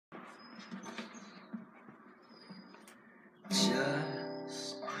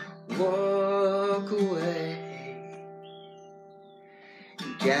walk away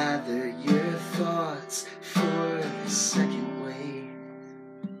and gather your thoughts for the second wave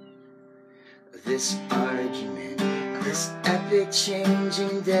of this argument, this epic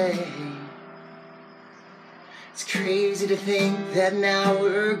changing day. It's crazy to think that an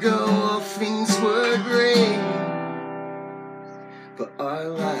hour ago all things were great, but our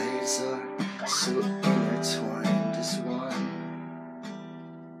lives are so intertwined as one.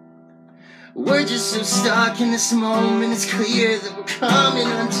 We're just so stuck in this moment, it's clear that we're coming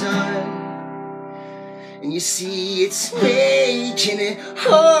undone. And you see, it's making it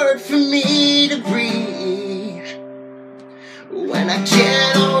hard for me to breathe when I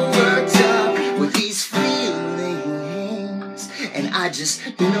get all worked up with these feelings, and I just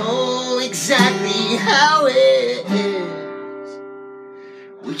know exactly how it is.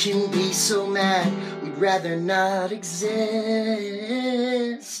 We can be so mad, we'd rather not exist.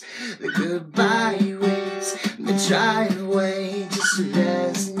 The goodbye ways, the driveway just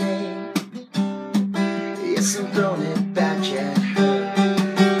resonate. Yes, I'm throwing it back at her,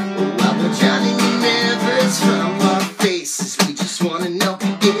 while we're drowning in rivers from our faces. We just wanna know,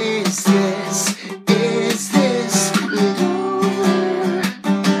 is this over?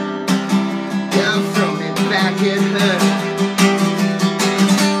 Yeah, I'm throwing it back at her.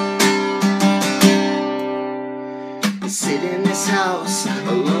 Sit in this house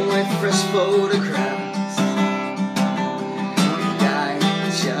alone with fresh photographs, and I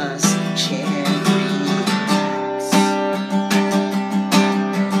just can't relax.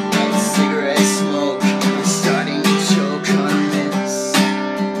 And cigarette smoke is starting to choke on this.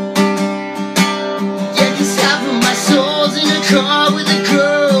 Yeah, 'cause half of my soul's in a car with a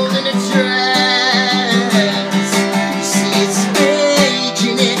girl in a dress. You see, it's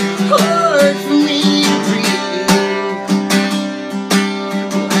making it hard for me to breathe.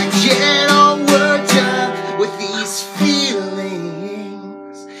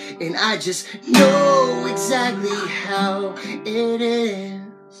 And I just know exactly how it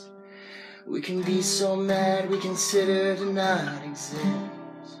is. We can be so mad we consider to not exist.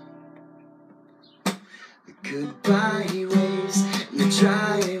 The goodbye ways and the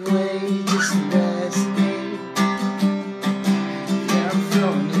driveway